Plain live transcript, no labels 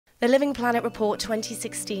The Living Planet Report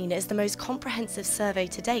 2016 is the most comprehensive survey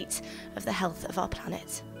to date of the health of our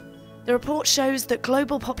planet. The report shows that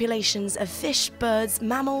global populations of fish, birds,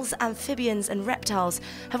 mammals, amphibians and reptiles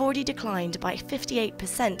have already declined by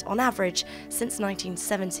 58% on average since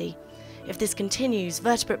 1970. If this continues,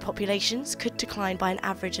 vertebrate populations could decline by an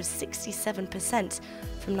average of 67%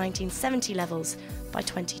 from 1970 levels by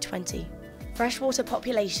 2020. Freshwater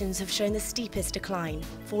populations have shown the steepest decline,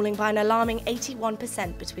 falling by an alarming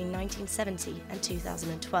 81% between 1970 and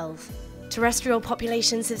 2012. Terrestrial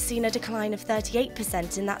populations have seen a decline of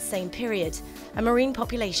 38% in that same period, and marine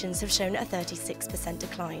populations have shown a 36%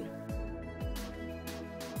 decline.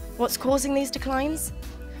 What's causing these declines?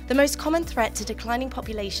 The most common threat to declining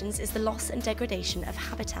populations is the loss and degradation of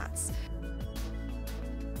habitats.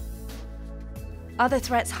 Other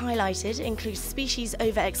threats highlighted include species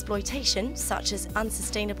overexploitation, such as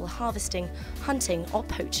unsustainable harvesting, hunting or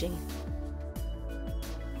poaching.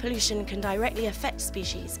 Pollution can directly affect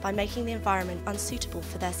species by making the environment unsuitable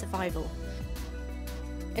for their survival.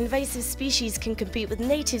 Invasive species can compete with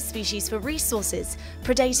native species for resources,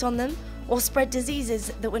 predate on them, or spread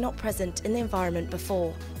diseases that were not present in the environment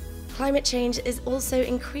before. Climate change is also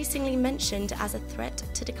increasingly mentioned as a threat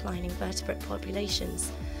to declining vertebrate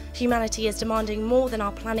populations. Humanity is demanding more than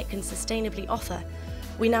our planet can sustainably offer.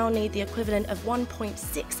 We now need the equivalent of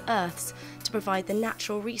 1.6 Earths to provide the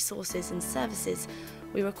natural resources and services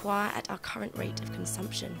we require at our current rate of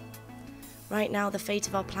consumption. Right now, the fate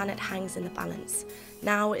of our planet hangs in the balance.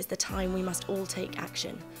 Now is the time we must all take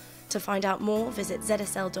action. To find out more, visit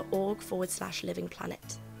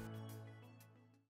zsl.org/livingplanet.